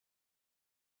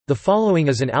The following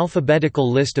is an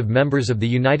alphabetical list of members of the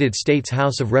United States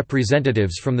House of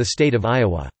Representatives from the state of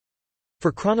Iowa.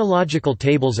 For chronological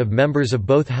tables of members of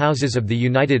both houses of the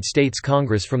United States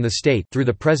Congress from the state through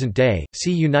the present day,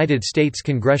 see United States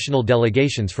congressional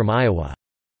delegations from Iowa.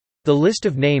 The list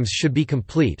of names should be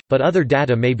complete, but other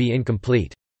data may be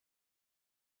incomplete.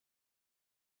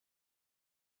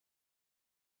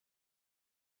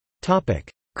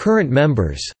 Current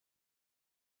members.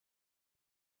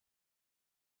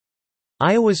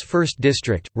 Iowa's 1st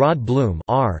District, Rod Blum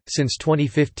R., since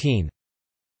 2015.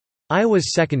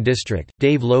 Iowa's 2nd District,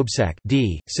 Dave Loebsack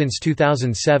D., since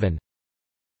 2007.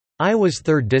 Iowa's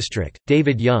 3rd District,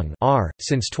 David Young R.,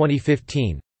 since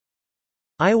 2015.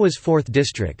 Iowa's 4th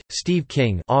District, Steve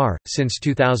King R., since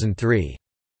 2003.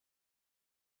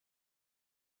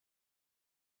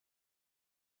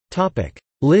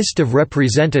 List of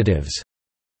representatives.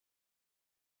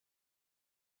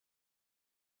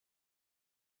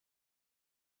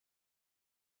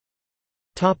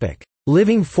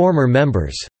 Living former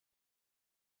members.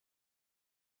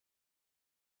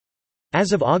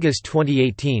 As of August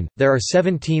 2018, there are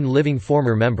 17 living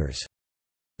former members.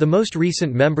 The most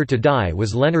recent member to die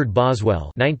was Leonard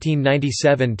Boswell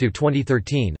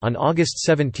 (1997–2013) on August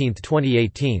 17,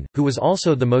 2018, who was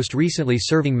also the most recently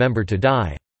serving member to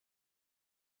die.